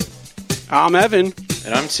I'm Evan.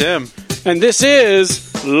 And I'm Tim. And this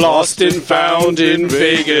is Lost and Found in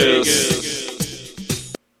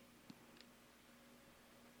Vegas.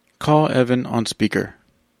 Call Evan on speaker.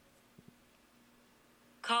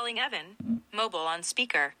 Calling Evan. Mobile on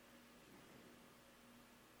speaker.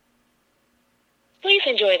 Please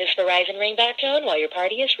enjoy this Verizon ringback tone while your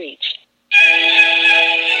party is reached.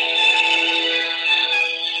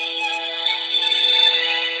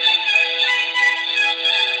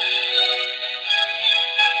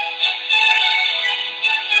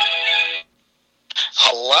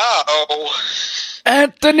 Hello?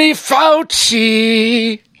 Anthony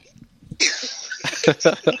Fauci!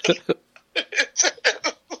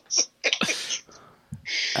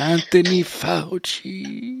 Anthony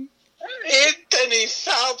Fauci. Anthony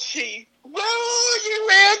Fauci! Where are you,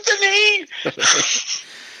 Anthony?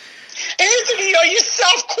 Anthony, are you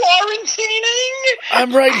self-quarantining?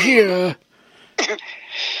 I'm right here.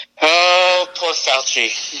 Oh, poor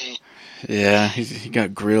Fauci. Yeah, he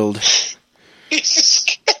got grilled. He's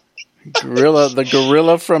just... The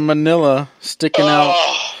gorilla from Manila, sticking up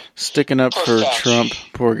for Fauci. Trump.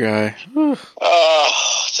 Poor guy. Whew.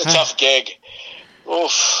 Oh, it's a tough gig.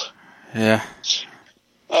 Oof. Yeah.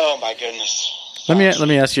 Oh, my goodness. Let me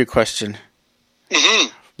ask you a question.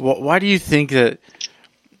 Mm-hmm. Why do you think that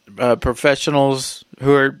professionals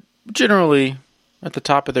who are generally at the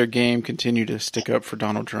top of their game continue to stick up for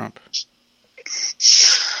Donald Trump?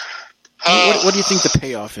 What do you think the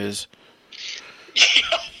payoff is?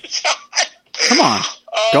 Come on.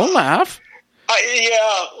 Don't laugh.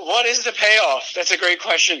 Yeah, what is the payoff? That's a great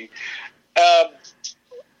question.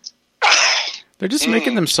 They're just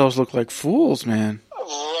making themselves look like fools, man.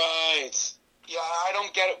 Right. Yeah, I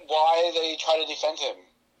don't get why they try to defend him.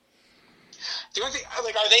 The only thing,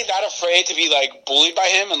 like, are they that afraid to be, like, bullied by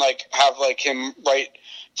him and, like, have, like, him write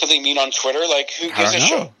something mean on Twitter? Like, who gives a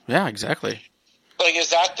shit? Yeah, exactly. Like, is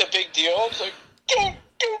that the big deal? It's like, don't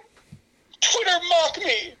Twitter mock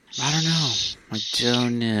me. I don't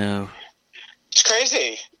know. It's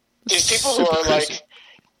crazy. These people who are, like,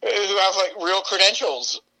 who have, like, real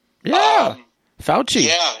credentials. Yeah. Fauci.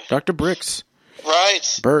 Yeah. Dr. Bricks.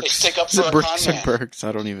 Right. Burks. They stick up Is for it a Bricks con or man. Burks?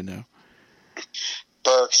 I don't even know.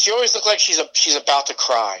 Burks. She always looks like she's about to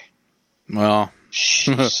cry. Well.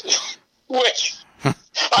 Which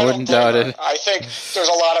I wouldn't doubt it. I think there's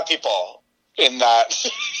a lot of people in that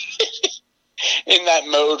in that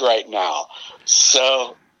mode right now.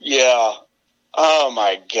 So yeah. Oh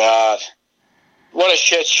my God. What a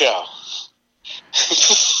shit show.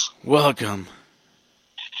 Welcome.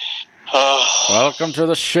 Welcome to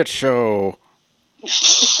the shit show.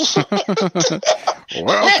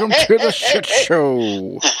 Welcome to the shit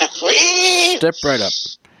show. Step right up.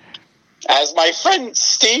 As my friend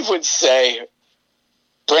Steve would say,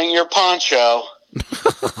 bring your poncho.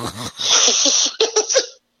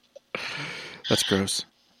 That's gross.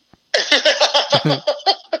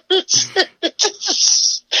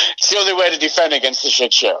 It's the only way to defend against the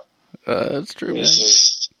shit show. That's true, man.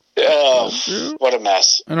 True. What a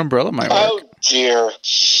mess. An umbrella might work. Oh, dear.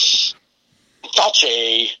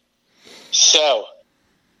 Fauci. So,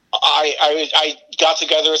 I got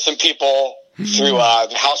together with some people through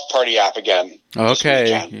the House Party app again.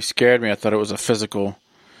 Okay, you scared me. I thought it was a physical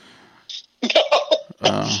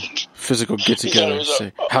get-together.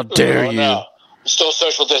 How dare you? No. Still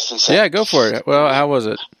social distancing. Yeah, go for it. Well, how was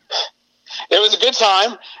it? It was a good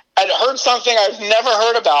time. I'd heard something I've never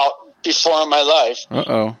heard about before in my life.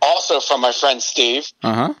 Uh-oh. Also from my friend Steve,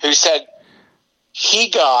 who said he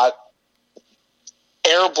got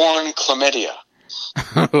airborne chlamydia.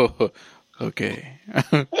 Okay.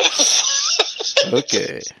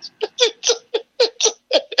 Okay.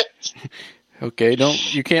 Okay,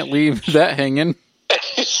 you can't leave that hanging.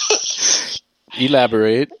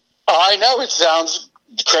 Elaborate. I know it sounds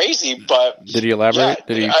crazy, but... Did he elaborate? Yeah,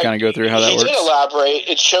 Did he kind of go through how that works? He did elaborate.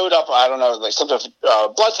 It showed up, I don't know, like some sort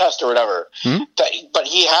of blood test or whatever. But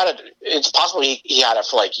he had it, it's possible he had it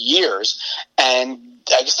for like years. And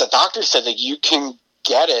I guess the doctor said that you can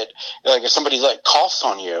get it, like if somebody like coughs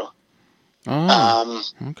on you. Oh,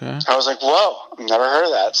 okay. I was like, whoa, I've never heard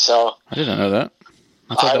of that. So I didn't know that.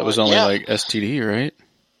 I thought that was only like STD, right?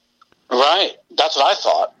 Right. That's what I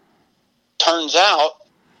thought. Turns out,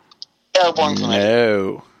 airborne chlamydia.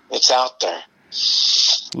 No. It's out there.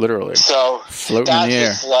 Literally. So floating in the air.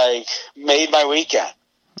 Just like made my weekend.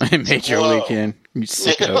 It made your weekend. You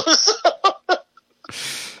sicko.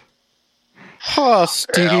 Oh,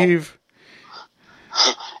 Steve.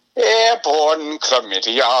 Airborne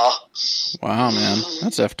chlamydia. Wow, man.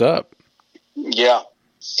 That's effed up. Yeah.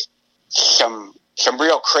 Some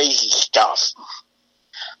real crazy stuff.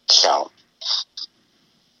 So,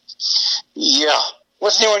 Yeah.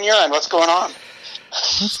 What's new on your end? What's going on?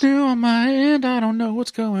 What's new on my end? I don't know what's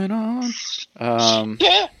going on.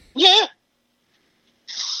 Yeah.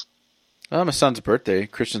 My son's birthday,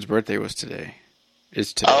 Christian's birthday is today.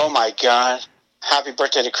 Oh my God. Happy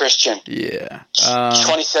birthday to Christian. Yeah.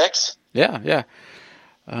 26? Yeah.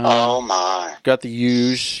 Oh my. Got the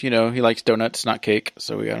huge, he likes donuts, not cake,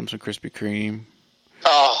 so we got him some Krispy Kreme.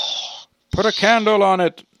 Oh. Put a candle on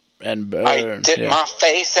it and burn. I dipped my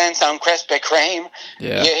face in some Krispy Kreme.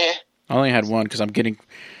 Yeah. I only had one because I'm getting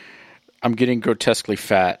grotesquely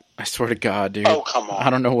fat. I swear to God, dude. Oh, come on. I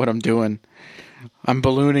don't know what I'm doing. I'm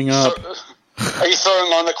ballooning up. Are you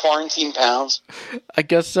throwing on the quarantine pounds? I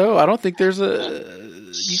guess so. I don't think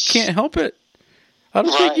you can't help it. I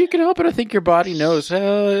don't think you can help it. I think your body knows,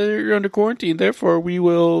 you're under quarantine, therefore we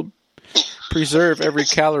will preserve every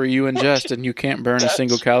calorie you ingest and you can't burn a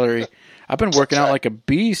single calorie. I've been working out like a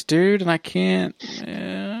beast, dude, and I can't.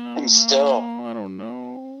 And still. I don't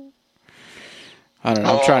know.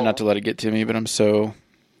 I'm trying not to let it get to me, but I'm so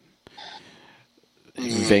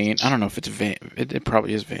vain. I don't know if it's vain. It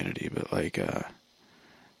probably is vanity, but it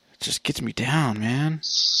just gets me down, man.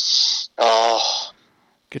 Oh.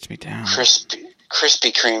 Gets me down.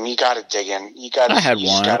 Krispy Kreme, you got to dig in. I had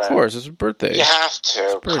one, of course. It's a birthday. You have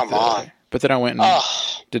to. Come on. But then I went and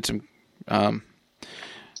did some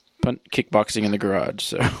kickboxing in the garage,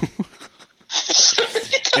 so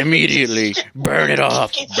immediately burn it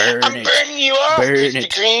off. I'm burning you off, Krispy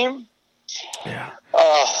Kreme. Yeah.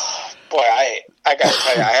 Oh, boy, I got to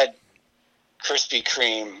tell you, I had Krispy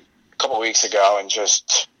Kreme a couple weeks ago, and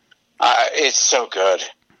just, it's so good.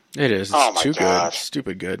 It is. It's too good.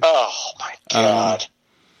 Stupid good. Oh, my God.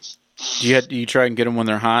 Do you try and get them when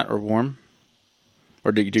they're hot or warm?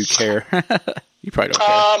 Or do you care? You probably don't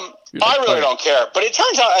care. I really don't care. But it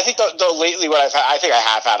turns out, I think, though lately, I think I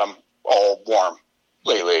have had them all warm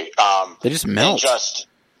lately. They just melt. Just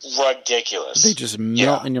ridiculous. They just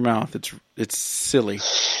melt in your mouth. It's silly.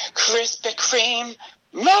 Krispy Kreme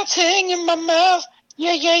melting in my mouth.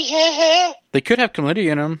 Yeah. They could have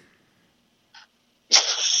chlamydia in them.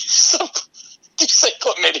 Did you say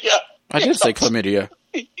chlamydia? I did say chlamydia.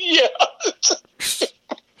 Yeah.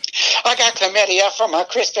 I got chlamydia from a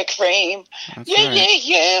Krispy Kreme.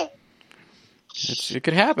 Yeah. It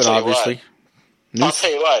could happen, obviously. I'll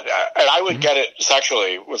tell you what, and I would get it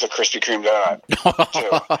sexually with a Krispy Kreme donut, too.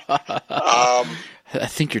 I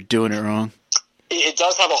think you're doing it wrong. It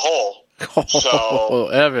does have a hole. Oh,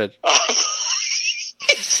 Evan.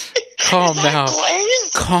 Calm now.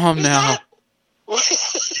 Glazed? Calm now.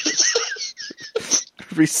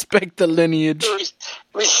 Respect the lineage.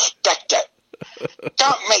 Respect it.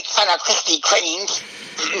 Don't make fun of Krispy Kremes.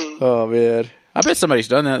 Oh, man. I bet somebody's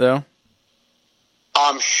done that, though.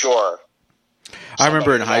 I'm sure. I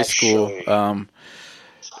remember in high school,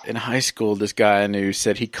 this guy I knew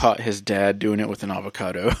said he caught his dad doing it with an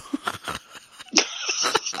avocado.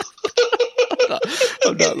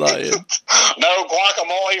 I'm not lying. No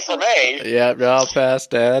guacamole for me. Yeah, I'll pass,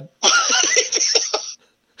 Dad.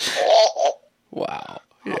 Oh. Wow.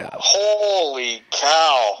 Yeah. Holy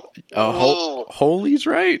cow. Holy's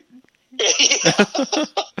right.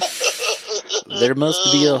 There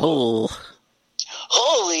must be a hole.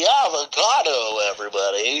 Holy avocado,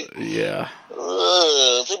 everybody. Yeah.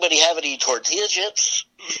 Does anybody have any tortilla chips?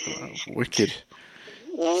 Wicked.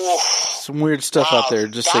 Ooh. Some weird stuff out there,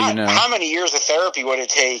 just so you know. How many years of therapy would it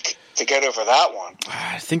take to get over that one?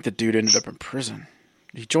 I think the dude ended up in prison.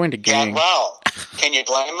 He joined a gang. Yeah, well, can you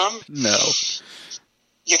blame him? No.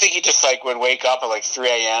 You think he just would wake up at 3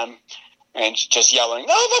 a.m. and just yelling,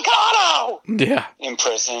 avocado! Yeah. In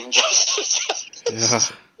prison. Yeah.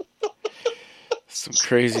 Some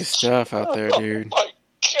crazy stuff out there, dude. Oh, my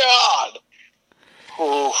God.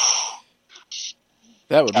 Oof.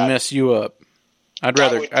 That would mess you up. I'd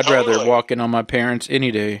rather walk in on my parents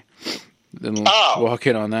any day than walk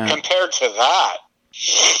in on that. Compared to that.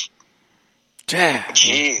 Dad,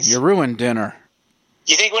 jeez. You ruined dinner.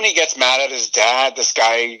 You think when he gets mad at his dad, this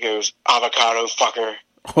guy goes, avocado fucker?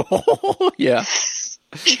 Oh, yeah.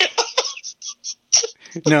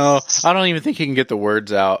 No, I don't even think he can get the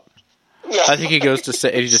words out. I think he goes to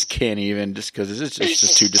say, he just can't even, just because it's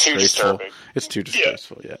just too disgraceful. It's too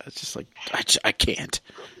disgraceful, yeah. It's just I can't.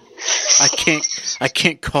 I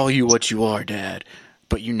can't call you what you are, Dad,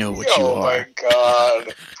 but you know what you are. Oh, my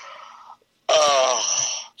God.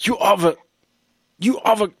 You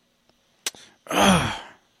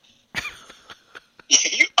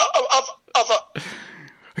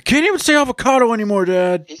I can't even say avocado anymore,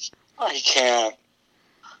 Dad. I can't.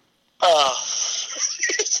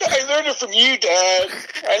 I learned it from you, Dad.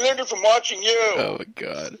 I learned it from watching you. Oh, my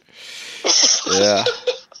God. Yeah.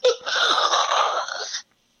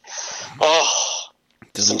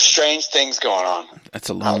 some strange things going on. That's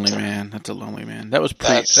a lonely man. That's a lonely man. That was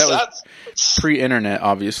pre-internet,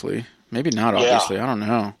 obviously. Maybe not. Obviously, I don't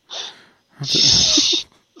know.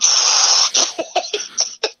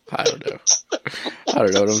 I don't know. I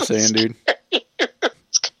don't know what I'm saying, dude.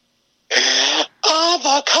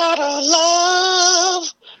 Avocado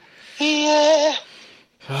love. Yeah.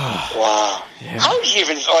 Wow. Yeah. How do you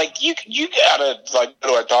even you gotta go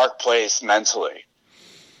to a dark place mentally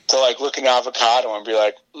to look at an avocado and be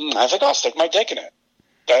like, I think I'll stick my dick in it.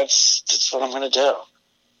 That's what I'm gonna do.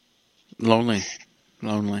 Lonely.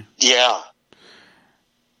 Yeah.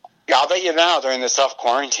 I'll bet you now during the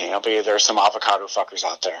self-quarantine, I'll bet you there's some avocado fuckers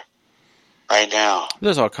out there right now.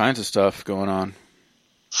 There's all kinds of stuff going on.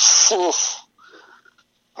 Oof.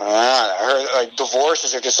 I heard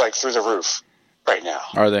divorces are just through the roof right now.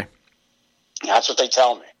 Are they? That's what they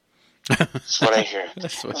tell me. That's what I hear.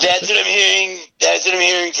 That's what I'm hearing. That's what I'm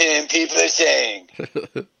hearing, Tim. People are saying.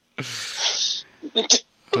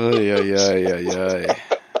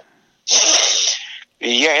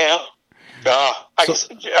 Yeah.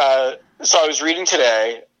 So I was reading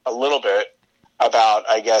today a little bit about,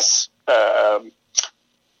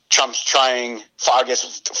 Trump's fighting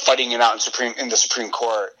it out in the Supreme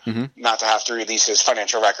Court, not to have to release his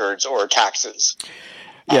financial records or taxes.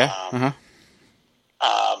 Yeah.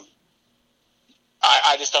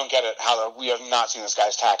 I just don't get it. How we have not seen this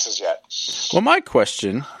guy's taxes yet. Well, my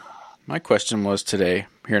question was today,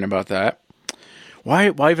 hearing about that.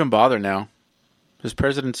 Why even bother now? His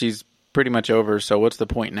presidency's pretty much over, so what's the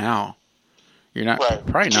point now? You're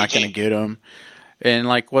probably not going to get him. And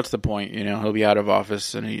what's the point? He'll be out of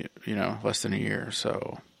office in less than a year.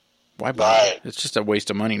 So why bother? Right. It's just a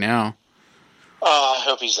waste of money now. Oh, I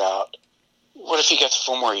hope he's out. What if he gets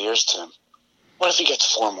 4 more years, Tim? What if he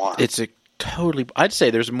gets 4 more? I'd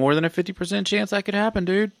say there's more than a 50% chance that could happen,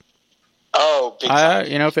 dude. Oh, big time.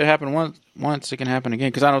 If it happened once, it can happen again.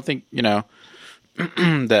 Because I don't think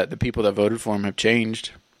that the people that voted for him have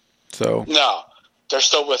changed. So no, they're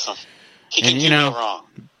still with him. He can do no wrong.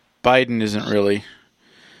 Biden isn't really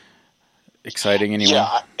exciting anymore.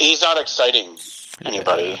 Yeah, he's not exciting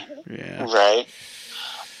anybody. Yeah. Right.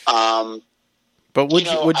 But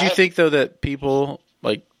would you think though that people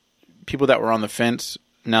that were on the fence,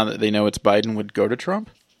 now that they know it's Biden, would go to Trump?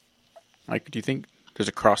 Do you think there's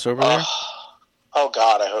a crossover there? Oh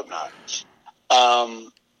God, I hope not.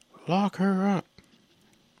 Lock her up.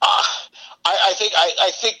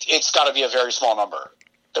 I think it's got to be a very small number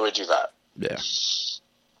that would do that. Yeah.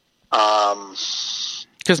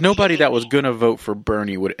 Because nobody that was going to vote for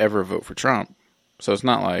Bernie would ever vote for Trump. So it's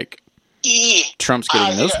not like Trump's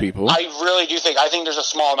getting those people. I really do think. I think there's a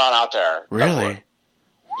small amount out there. Really?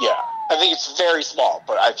 Yeah. I think it's very small,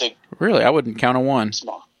 but I think... Really? I wouldn't count on one.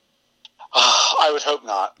 Small. I would hope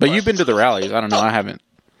not. But you've been to the rallies. I don't know. I haven't.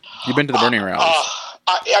 You've been to the Bernie rallies.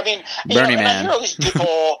 I mean... Bernie man. I hear all these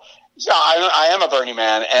people... I am a Bernie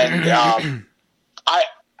man, and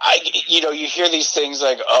you hear these things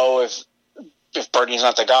if Bernie's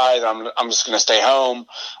not the guy, then I'm just going to stay home,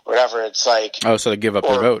 or whatever. It's so they give up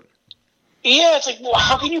their vote. Yeah, it's well,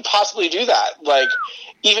 how can you possibly do that?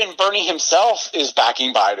 Even Bernie himself is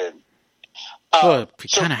backing Biden. Well, he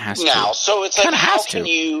kind of has to now. So it's how can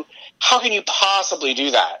you possibly do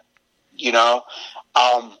that? You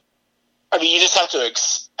just have to.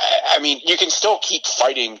 You can still keep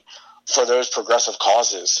fighting for those progressive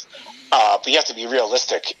causes, but you have to be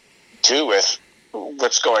realistic too with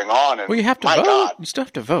what's going on. And you have to vote. God, you still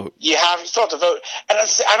have to vote. You still have to vote. And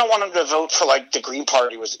I don't want him to vote for the Green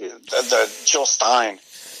Party was the Jill Stein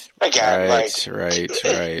again. Right. It's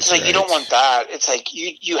you don't want that. It's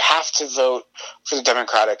you have to vote for the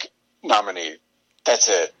Democratic nominee. That's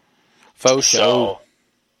it. Faux show. So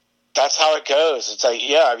that's how it goes. It's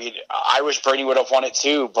I wish Bernie would have won it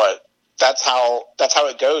too, but that's how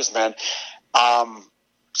it goes, man.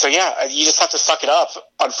 So yeah, you just have to suck it up,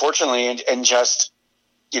 unfortunately, and just,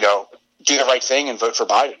 do the right thing and vote for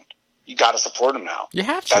Biden. You got to support him now. You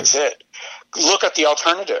have to. That's it. Look at the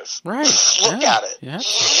alternative. Right. Look at it. Yeah.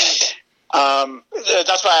 That's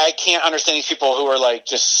why I can't understand these people who are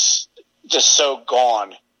just so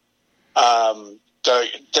gone.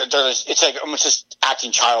 It's I'm just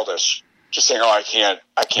acting childish. Just saying, I can't.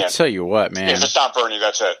 I tell you what, man. If it's not Bernie,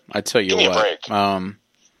 that's it. I tell you Give me what. A break.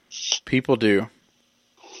 People do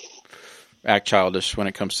act childish when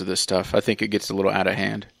it comes to this stuff. I think it gets a little out of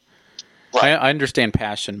hand. Right. I understand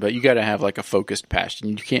passion, but you got to have a focused passion.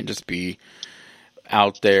 You can't just be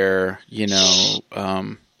out there, right,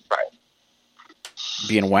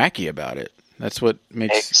 being wacky about it. That's what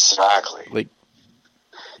makes exactly.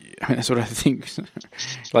 I mean, that's what I think.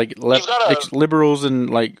 Like liberals and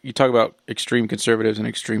like you talk about extreme conservatives and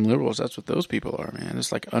extreme liberals. That's what those people are, man.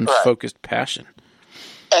 It's like unfocused passion.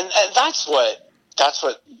 And that's what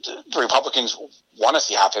the Republicans want to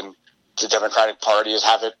see happen. The Democratic Party is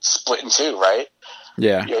have it split in two, right?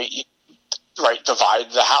 Yeah. Right.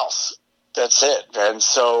 Divide the House. That's it. And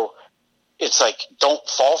so it's like, don't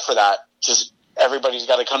fall for that. Just everybody's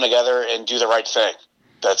got to come together and do the right thing.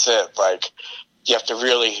 That's it. Like, you have to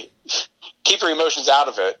really keep your emotions out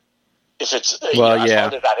of it. If it's as hard as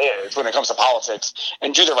that is when it comes to politics,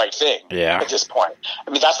 and do the right thing. Yeah. At this point,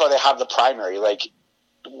 I mean, that's why they have the primary. Like,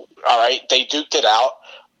 all right, they duked it out.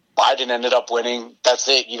 Biden ended up winning. That's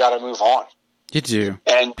it. You got to move on. You do,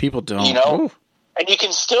 and people don't. And you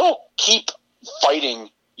can still keep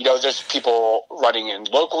fighting. There's people running in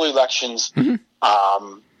local elections, at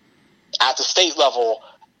the state level.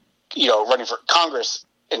 Running for Congress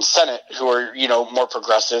and Senate, who are more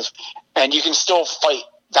progressive, and you can still fight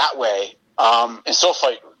that way, and still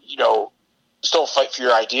fight for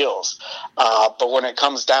your ideals. But when it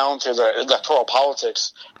comes down to the electoral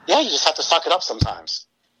politics, you just have to suck it up sometimes.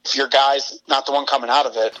 If your guy's not the one coming out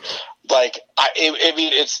of it, like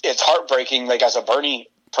it's heartbreaking. Like as a Bernie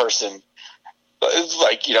person,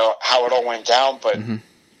 like how it all went down, but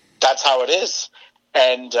that's how it is,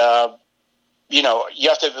 and you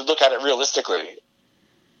have to look at it realistically,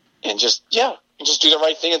 and just do the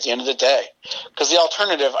right thing at the end of the day, because the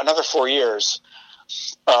alternative, another 4 years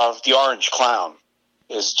of the orange clown,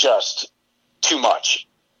 is just too much.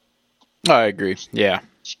 I agree. Yeah.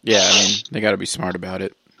 I mean, they got to be smart about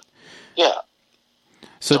it. Yeah.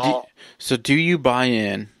 So do you buy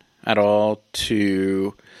in at all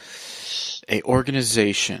to a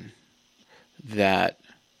organization that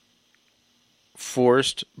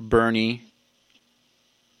forced Bernie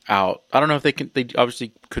out? I don't know if they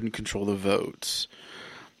obviously couldn't control the votes,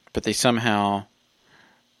 but they somehow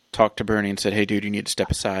talked to Bernie and said, "Hey, dude, you need to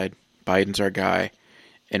step aside. Biden's our guy,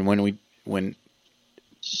 and when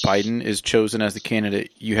Biden is chosen as the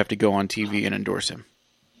candidate, you have to go on TV and endorse him."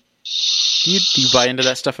 Do you buy into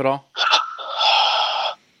that stuff at all?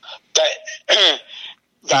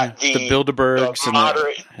 The Bilderbergs and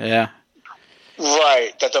moderate,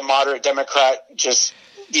 right. That the moderate Democrat, just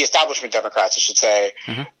the establishment Democrats, I should say,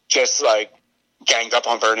 just like ganged up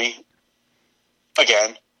on Bernie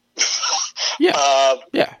again. Yeah.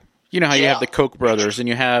 You know how you have the Koch brothers, and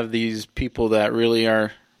you have these people that really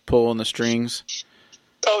are pulling the strings.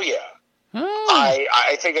 Oh yeah.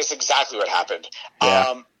 I think that's exactly what happened.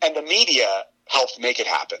 Yeah. And the media helped make it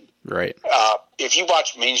happen. Right. If you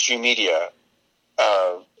watch mainstream media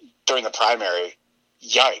during the primary,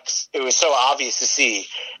 yikes! It was so obvious to see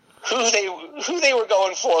who they were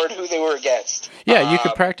going for and who they were against. Yeah, you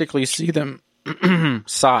could practically see them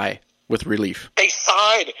sigh with relief. They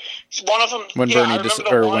sighed. One of them when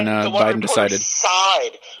Biden decided.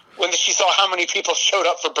 Sighed when she saw how many people showed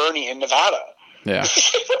up for Bernie in Nevada. Yeah.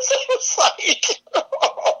 It was like,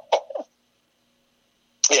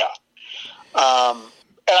 yeah.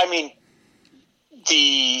 And I mean,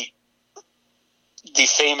 the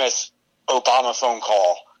famous Obama phone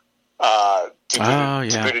call to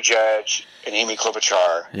Buttigieg and Amy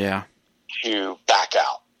Klobuchar to back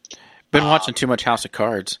out. Been watching too much House of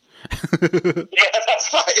Cards. Yeah,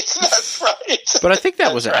 that's right. But I think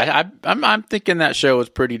that was right. I'm thinking that show was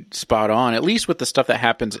pretty spot on, at least with the stuff that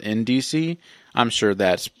happens in D.C. I'm sure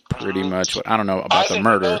that's pretty much what, I don't know about the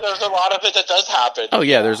murder. There's a lot of it that does happen. Oh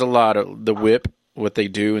yeah, there's a lot of the whip, what they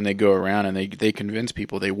do, and they go around and they convince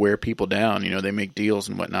people, they wear people down, they make deals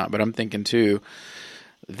and whatnot. But I'm thinking too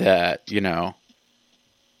that,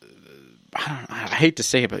 I hate to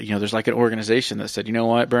say it, but there's like an organization that said, you know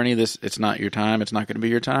what, Bernie, it's not your time. It's not going to be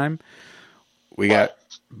your time. We got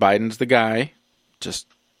Biden's the guy. Just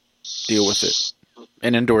deal with it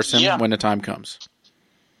and endorse him when the time comes.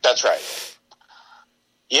 That's right.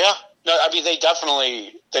 Yeah, no, I mean they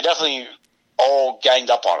definitely all ganged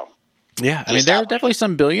up on him. Yeah, I mean there are definitely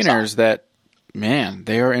some billionaires that, man,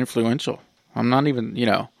 they are influential. I'm not even,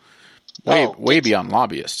 way beyond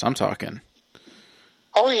lobbyists. I'm talking.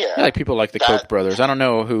 Oh yeah, like people like the Koch brothers. I don't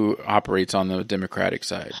know who operates on the Democratic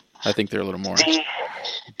side. I think they're a little more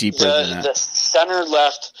deeper than that. The center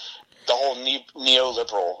left, the whole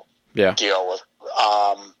neoliberal deal with.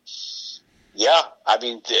 I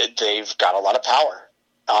mean they've got a lot of power.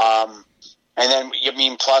 And then,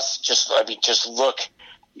 plus, just look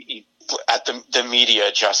at the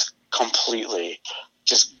media just completely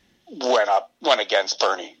just went against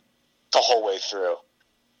Bernie the whole way through.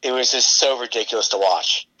 It was just so ridiculous to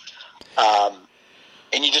watch.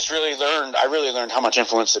 And you just I really learned how much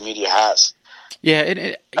influence the media has.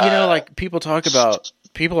 Yeah, like people talk about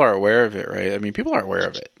people are aware of it, right? I mean, people are aware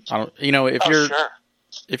of it. I don't, Sure.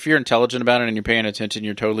 if you're intelligent about it and you're paying attention,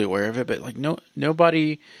 you're totally aware of it. But like,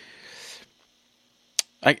 nobody.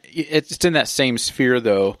 It's in that same sphere,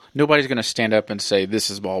 though. Nobody's going to stand up and say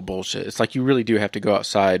this is all bullshit. It's like you really do have to go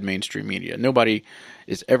outside mainstream media. Nobody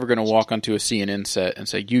is ever going to walk onto a CNN set and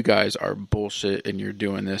say you guys are bullshit and you're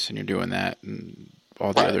doing this and you're doing that and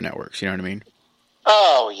all the other networks. You know what I mean?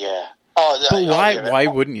 Oh yeah. But why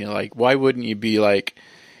wouldn't you? Like, why wouldn't you be like,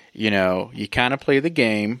 you kind of play the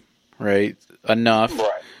game, right? Enough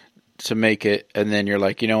to make it, and then you're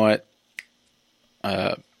like, you know what?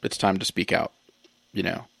 It's time to speak out.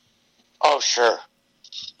 Oh, sure.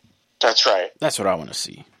 That's right. That's what I want to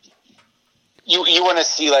see. You want to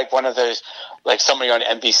see like one of those, like somebody on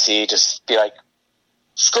NBC just be like,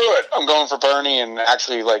 screw it, I'm going for Bernie, and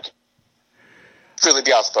actually like really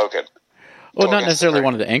be outspoken. Well, not necessarily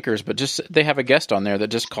one of the anchors, but just they have a guest on there that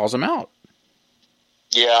just calls them out.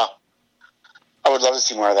 Yeah. I would love to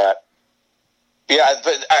see more of that. Yeah,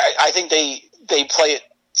 but I think they play it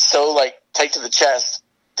so like tight to the chest.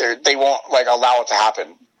 They won't like allow it to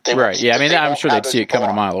happen. Yeah. I mean, I'm sure they'd see it coming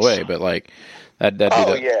a mile away, but like that'd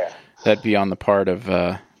be on the part of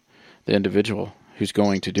the individual who's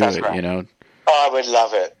going to do it. Right. Oh, I would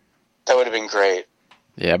love it. That would have been great.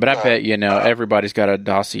 Yeah, but I bet everybody's got a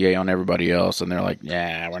dossier on everybody else, and they're like,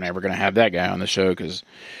 "Yeah, we're never going to have that guy on the show because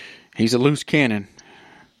he's a loose cannon."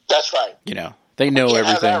 That's right. They know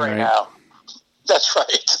everything, right? Now. That's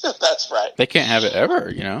right. That's right. They can't have it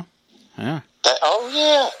ever. Yeah.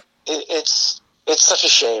 It's such a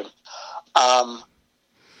shame. I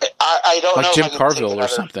don't know. Like Jim Carville or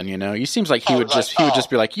something, He seems like he would just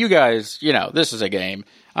be like, you guys, this is a game.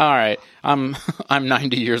 All right, I'm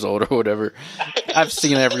 90 years old or whatever. I've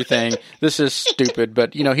seen everything. This is stupid,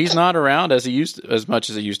 but he's not around as much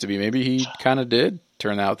as he used to be. Maybe he kind of did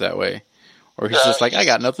turn out that way, or he's just like, I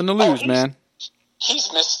got nothing to lose, man. He's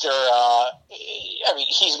Mr.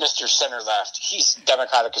 He's Mr. Center Left. He's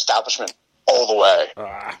Democratic establishment all the way.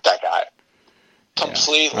 That guy,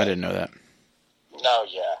 completely. Yeah, I didn't know that. No,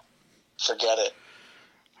 forget it.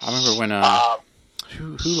 I remember when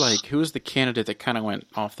who was the candidate that kind of went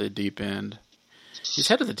off the deep end? He's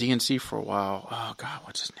head of the DNC for a while. Oh God,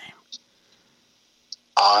 what's his name?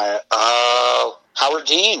 Howard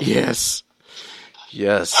Dean. Yes.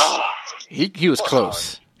 He was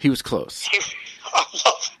close. He was close.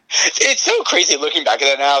 It's so crazy looking back at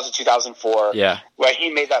it now as a 2004. Yeah. Where he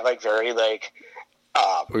made that like very like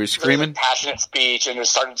were you screaming? Passionate speech and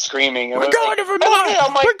just started screaming. And we're going to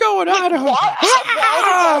Vermont. We're going to Idaho. Why did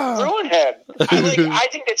that ruin him? I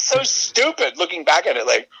think it's so stupid looking back at it.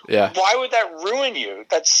 Like, why would that ruin you?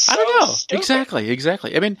 That's so I don't know. Stupid.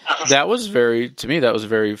 Exactly. I mean, that was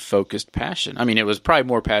very focused passion. I mean, it was probably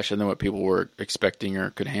more passion than what people were expecting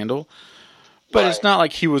or could handle. But it's not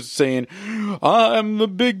like he was saying, I'm the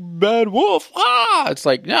big bad wolf. It's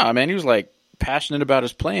like, no, man, he was like passionate about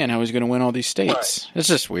his plan, how he's going to win all these states. It's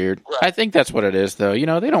just weird. I think that's what it is, though. They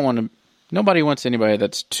don't want to, nobody wants anybody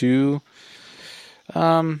that's too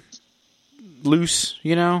loose,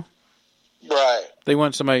 Right. They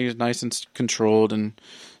want somebody who's nice and controlled and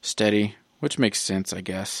steady, which makes sense, I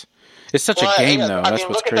guess. It's such a game, though. That's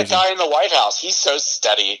what's crazy. Look at the guy in the White House. He's so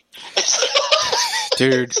steady.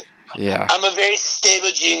 Dude. Yeah, I'm a very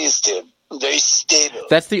stable genius, dude. I'm very stable.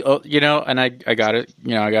 That's the and I got it.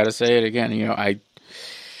 I got to say it again.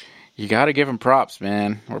 You got to give him props,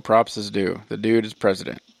 man. Where props is due. The dude is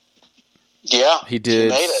president. Yeah, he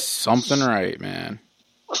did something right, man.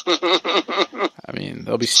 I mean,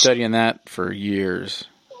 they'll be studying that for years.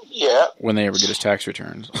 Yeah, when they ever get his tax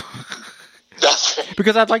returns.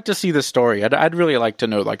 Because I'd like to see the story. I'd really like to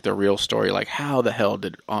know, like, the real story. Like, how the hell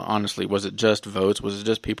honestly, was it just votes? Was it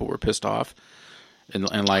just people were pissed off in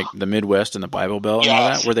like, the Midwest and the Bible Belt and all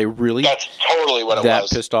that? Were they really that's totally what it was.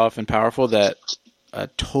 That pissed off and powerful that a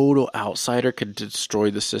total outsider could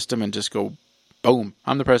destroy the system and just go, boom,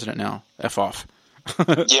 I'm the president now. F off.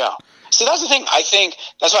 Yeah. See, that's the thing.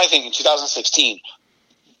 That's why I think in 2016,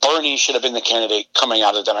 Bernie should have been the candidate coming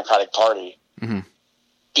out of the Democratic Party. Mm-hmm.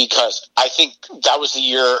 Because I think that was the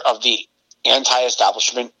year of the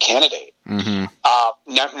anti-establishment candidate. Mm-hmm.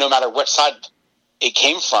 No matter what side it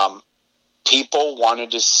came from, people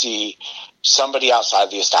wanted to see somebody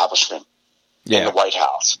outside the establishment in the White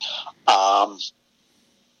House. And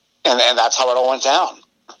that's how it all went down.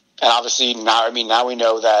 And obviously now we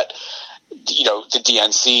know that, the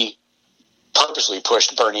DNC purposely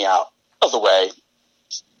pushed Bernie out of the way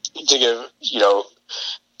to give,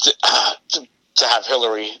 to have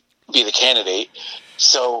Hillary be the candidate.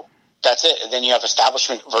 So that's it. And then you have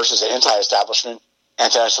establishment versus anti-establishment.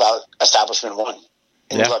 Anti-establishment won.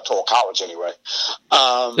 in the Electoral College anyway.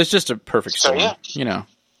 It's just a perfect storm, you know.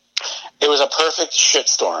 It was a perfect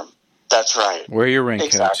shitstorm. That's right. Wear your raincoat.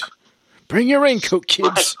 Exactly. Bring your raincoat,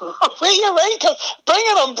 kids. Bring your raincoat. Bring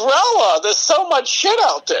an umbrella. There's so much shit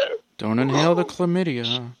out there. Don't inhale the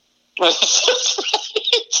chlamydia.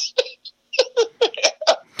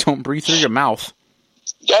 Don't breathe through your mouth.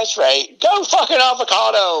 That's right. Go fucking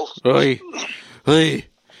avocado. Oi. Oi.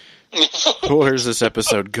 Where's this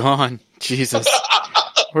episode gone? Jesus.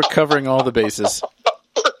 We're covering all the bases.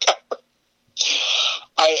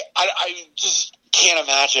 I just can't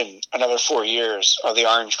imagine another 4 years of the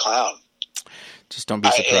Orange Clown. Just don't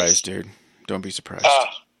be surprised, dude. Don't be surprised.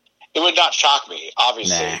 It would not shock me,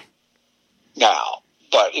 obviously. Nah. Now,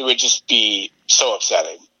 but it would just be so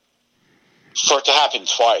upsetting for it to happen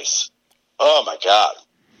twice. Oh my God.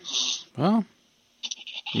 Well,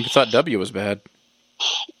 you thought W was bad.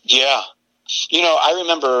 Yeah. You know, I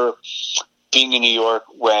remember being in New York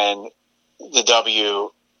when the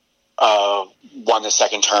W won the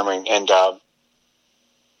second term, and I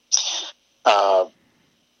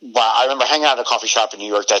remember hanging out at a coffee shop in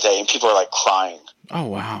New York that day, and people were like crying. Oh,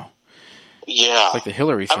 wow. Yeah. It's like the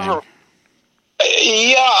Hillary thing.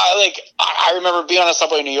 I remember being on a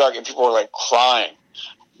subway in New York, and people were like crying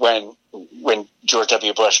when George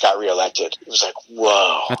W. Bush got reelected. It was like,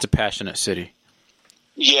 whoa. That's a passionate city.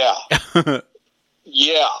 Yeah.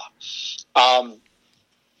 Yeah.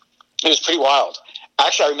 It was pretty wild.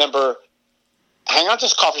 Actually, I remember hanging out at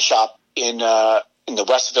this coffee shop in the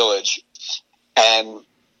West Village, and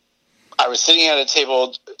I was sitting at a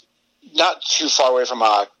table not too far away from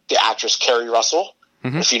the actress Kerry Russell,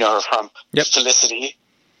 if you know her from Felicity.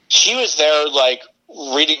 She was there, like,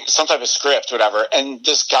 reading some type of script, whatever, and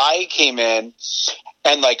this guy came in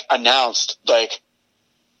and, like, announced, like,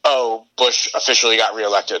 oh, Bush officially got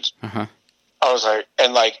reelected. I was like,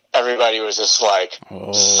 and like everybody was just like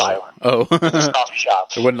silent. In this coffee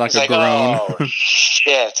shop. It wasn't like a groan. Oh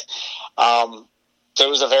shit! So it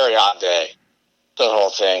was a very odd day, the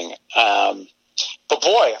whole thing. But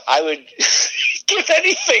boy, I would give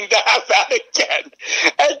anything to have that again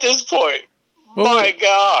at this point. Well, my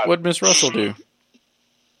God, what'd Miss Russell do?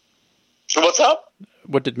 What's up?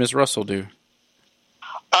 What did Miss Russell do?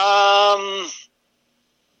 I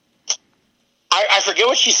forget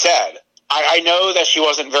what she said. I know that she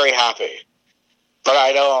wasn't very happy, but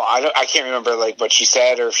I can't remember like what she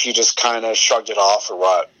said, or if she just kind of shrugged it off or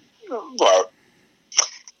what. But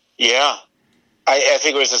yeah, I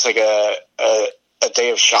think it was just like a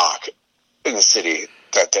day of shock in the city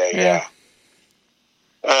that day. Yeah.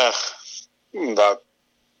 But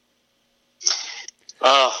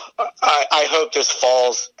I hope this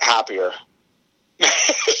fall's happier.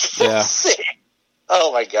 Yeah.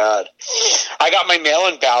 Oh my God. I got my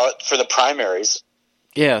mail-in ballot for the primaries.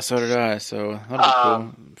 Yeah, so did I. So that'll be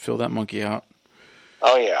cool. Fill that monkey out.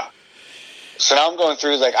 Oh yeah. So now I'm going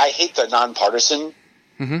through, like, I hate the nonpartisan,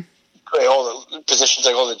 like, all the positions,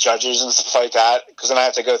 like all the judges and stuff like that, because then I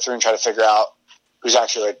have to go through and try to figure out who's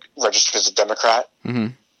actually like registered as a Democrat.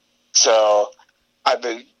 So I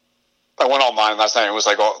went online last night and was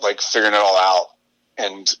like figuring it all out,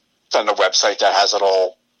 and found a website that has it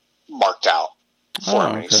all marked out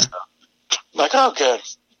for me. Okay. So, like, oh, good.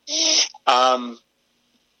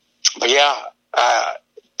 But yeah,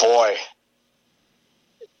 boy,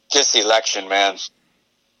 this election, man.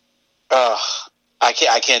 I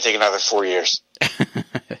can't take another 4 years.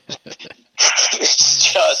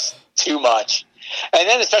 It's just too much. And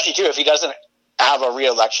then especially too, if he doesn't have a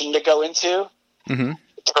re-election to go into to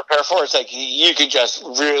prepare for, it's like you can just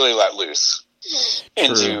really let loose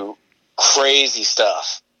into crazy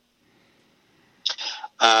stuff.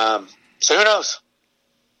 So who knows?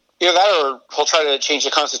 Either that, or he'll try to change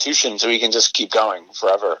the Constitution so he can just keep going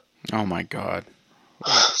forever. Oh my God,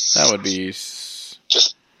 that would be just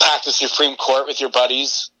pack the Supreme Court with your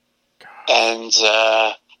buddies, and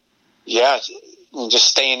just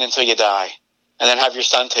stay in until you die, and then have your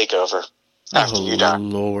son take over after you die.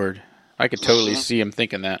 Lord, I could totally see him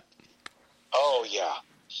thinking that. Oh yeah,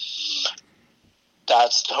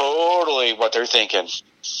 that's totally what they're thinking.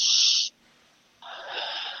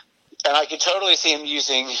 And I could totally see him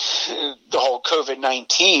using the whole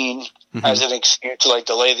COVID-19 as an excuse to like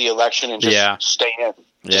delay the election and just stay in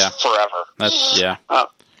forever. That's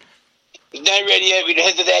not ready yet. We don't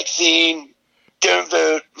have the vaccine. Don't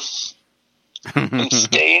vote. I'm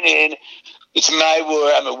staying in. It's my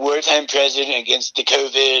war. I'm a wartime president against the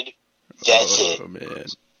COVID. That's it. Man.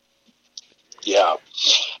 Yeah.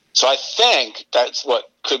 So I think that's what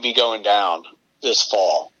could be going down this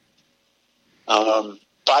fall.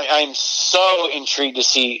 But I'm so intrigued to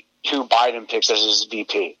see who Biden picks as his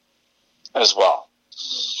VP as well.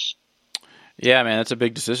 Yeah, man, that's a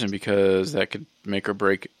big decision because that could make or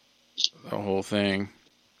break the whole thing.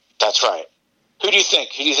 That's right. Who do you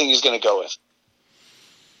think? Who do you think he's going to go with?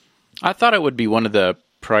 I thought it would be one of the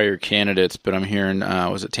prior candidates, but I'm hearing,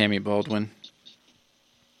 was it Tammy Baldwin?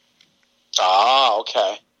 Ah,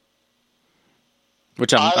 okay.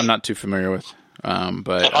 Which I'm not too familiar with.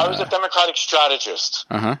 But if I was a Democratic strategist,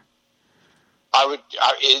 hands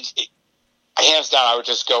down, I would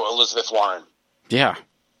just go Elizabeth Warren. Yeah.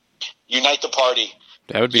 Unite the party.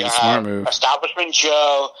 That would be the smart move. Establishment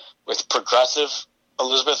Joe with progressive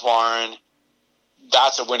Elizabeth Warren.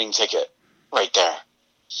 That's a winning ticket right there.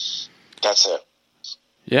 That's it.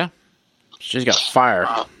 Yeah. She's got fire.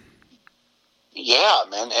 Yeah,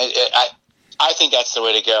 man. I think that's the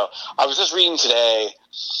way to go. I was just reading today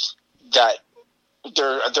that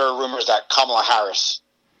there are rumors that Kamala Harris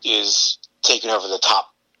is taking over the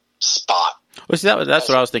top spot. Well, see, that's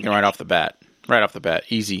what I was thinking right off the bat. Right off the bat.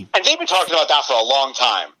 Easy. And they've been talking about that for a long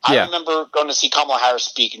time. Yeah. I remember going to see Kamala Harris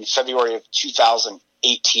speak in February of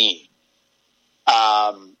 2018.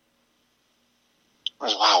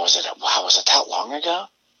 Was it that long ago?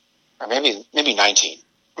 Or maybe 19.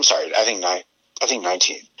 I'm sorry, I think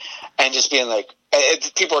 19. And just being like,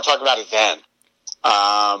 people were talking about it then.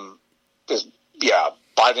 Biden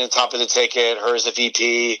at the top of the ticket, her as a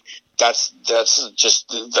VP. That's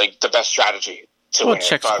just like the best strategy. Well, it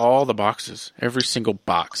checks all the boxes. Every single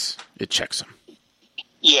box, it checks them.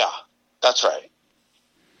 Yeah, that's right.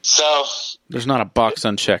 So there's not a box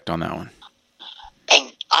unchecked on that one.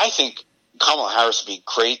 And I think Kamala Harris would be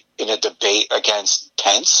great in a debate against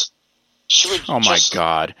Pence. She would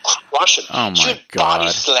God. Crush him. Oh she my would God.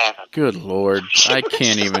 Body slam him. Good Lord. I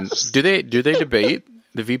can't even. Do they debate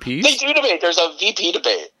the VPs? They do debate. There's a VP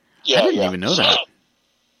debate. Yeah, I didn't even know that.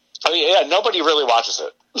 Oh yeah, nobody really watches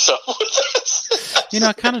it. So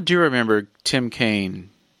I kind of do remember Tim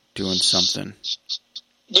Kaine doing something.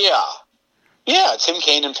 Yeah. Tim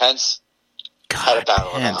Kaine and Pence had a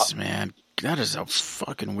battle. Pence, man, that is a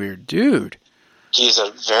fucking weird dude. He's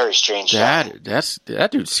a very strange guy. That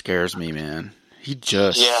dude scares me, man. He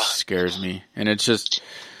just scares me, and it's just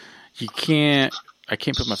I can't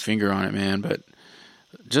put my finger on it, man. But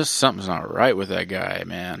just something's not right with that guy,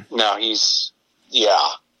 man. No,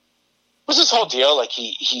 What's this whole deal? Like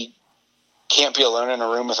he can't be alone in a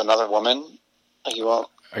room with another woman. Like he won't.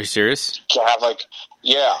 Are you serious? Can't have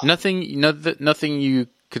nothing you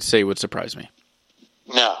could say would surprise me.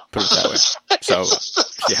 No, put it that way. So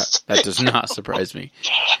that does not surprise me.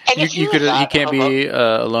 And you can't be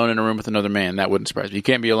alone in a room with another man. That wouldn't surprise me. You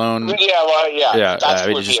can't be alone. Yeah. That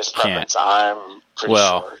would be his preference. I'm pretty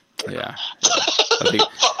sure. Yeah. I think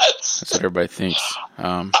that's what everybody thinks.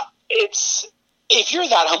 It's if you're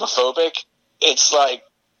that homophobic, it's like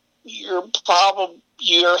you're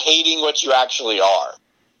hating what you actually are.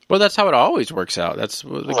 Well, that's how it always works out. That's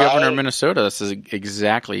the governor of Minnesota. This is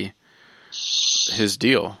exactly his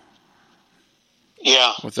deal.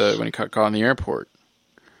 Yeah. With when he got caught in the airport.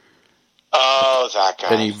 Oh, that guy.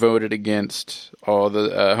 Then he voted against all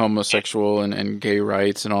the homosexual and gay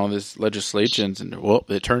rights and all this legislations, and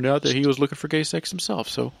it turned out that he was looking for gay sex himself.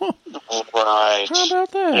 So, right. How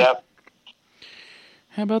about that? Yep.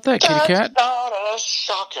 How about that, kitty cat? That's not a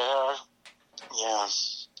shocker. Yeah.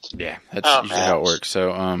 Yeah, that's usually how it works.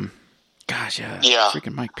 So, gosh, yeah.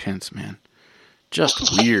 Freaking Mike Pence, man.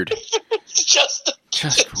 Just weird.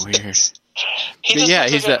 just weird.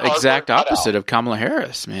 He's the exact opposite of Kamala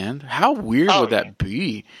Harris, man. How weird would that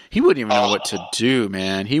be? He wouldn't even know what to do,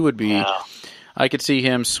 man. He would be... I could see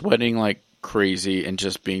him sweating like crazy and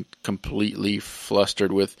just being completely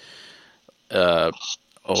flustered with a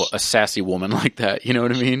sassy woman like that. You know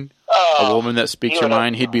what I mean? A woman that speaks her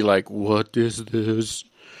mind. He'd be like, what is this?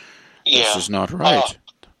 Yeah. This is not right.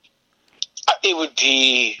 It'd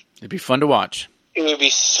be fun to watch. It would be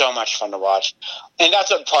so much fun to watch. And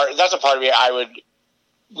that's a part of me I would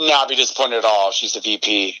not be disappointed at all if she's the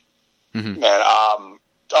VP. Mm-hmm. And,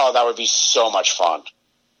 that would be so much fun.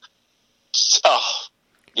 Oh,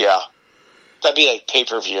 yeah. That'd be like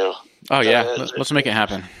pay-per-view. Oh, yeah. Let's make it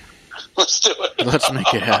happen. Let's do it. Let's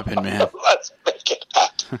make it happen, man. Let's make it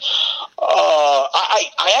happen.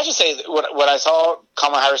 I have to say, when I saw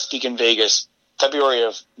Kamala Harris speak in Vegas, February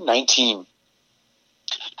of 19,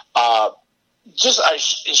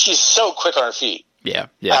 she's so quick on her feet. Yeah.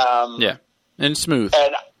 And smooth.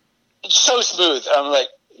 And so smooth. I'm like,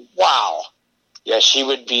 wow. Yeah,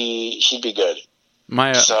 she'd be good.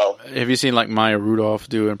 Have you seen like Maya Rudolph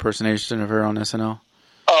do an impersonation of her on SNL?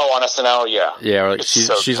 Oh, on SNL, yeah. Yeah, like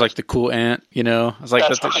she's like the cool aunt, you know? I was like,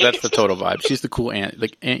 that's the total vibe. She's the cool aunt.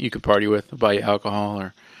 Like aunt you could party with, buy you alcohol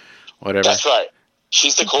or whatever. That's right.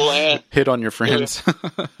 She's the cool hand. Hit on your friends.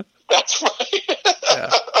 That's right. Yeah.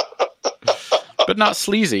 But not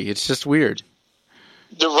sleazy. It's just weird.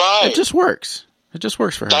 You're right. It just works. It just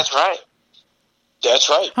works for her. That's right. That's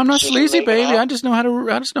right. I'm not sleazy, baby. I just know how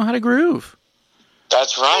to groove.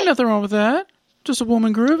 That's right. Ain't nothing wrong with that. Just a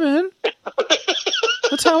woman grooving.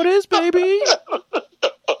 That's how it is, baby.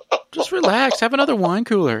 Just relax. Have another wine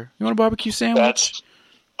cooler. You want a barbecue sandwich?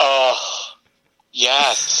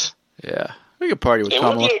 Yes. Yeah. We could party with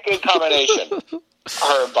Kamala. It would be a good combination.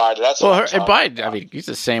 Her and Biden. That's well, her and Biden. I mean, he's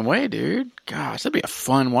the same way, dude. Gosh, that'd be a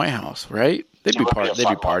fun White House, right? They'd be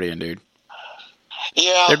partying, dude.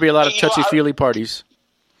 Yeah. There'd be a lot of touchy-feely parties.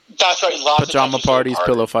 That's right. Lots Pajama of parties,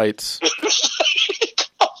 pillow fights.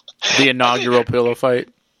 The inaugural pillow fight.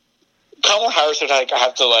 Kamala Harris would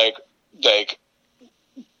have to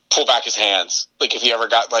pull back his hands. Like if he ever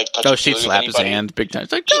got touchy. Oh, she'd slap his hands big time.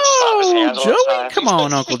 It's like, no, Joey, come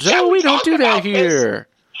on, Uncle Joe. We don't do that here.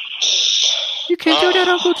 You can't do that,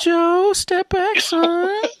 Uncle Joe. Step back,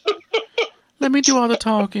 son. Let me do all the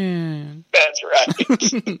talking. That's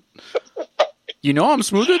right. You know I'm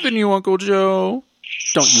smoother than you, Uncle Joe.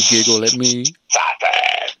 Don't you giggle at me.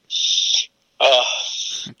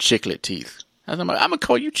 Chiclet teeth. I'm going to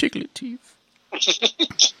call you Chiclet teeth.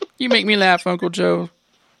 You make me laugh, Uncle Joe.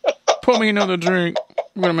 Pour me another drink.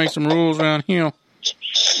 We're going to make some rules around here.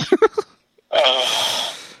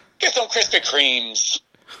 Get some Krispy Kremes.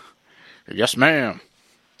 Yes, ma'am.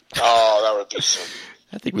 Oh, that would be so.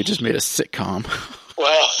 I think we just made a sitcom.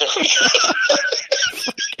 Well, there we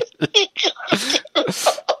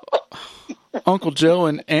go. Uncle Joe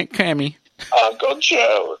and Aunt Kammy. Uncle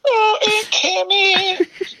Joe. Oh, Aunt Kammy.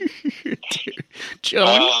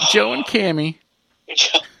 Joe and Kammy.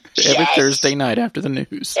 Every Thursday night after the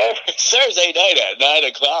news. Every Thursday night at 9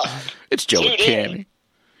 o'clock. It's Joe and Kammy.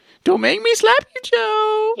 Don't make me slap you,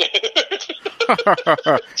 Joe.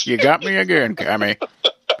 You got me again, Kammy.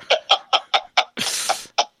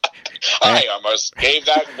 I almost gave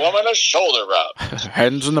that woman a shoulder rub.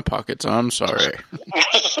 Hands in the pockets. I'm sorry.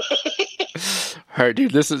 All right,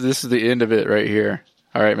 dude. This is the end of it right here.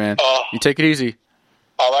 All right, man. You take it easy.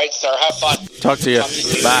 All right, sir. Have fun. Talk to you.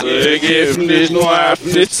 Bye. Förgiftning och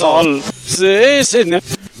äpplet all. Se, se, ne,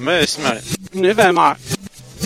 med smör. Ne, vem är?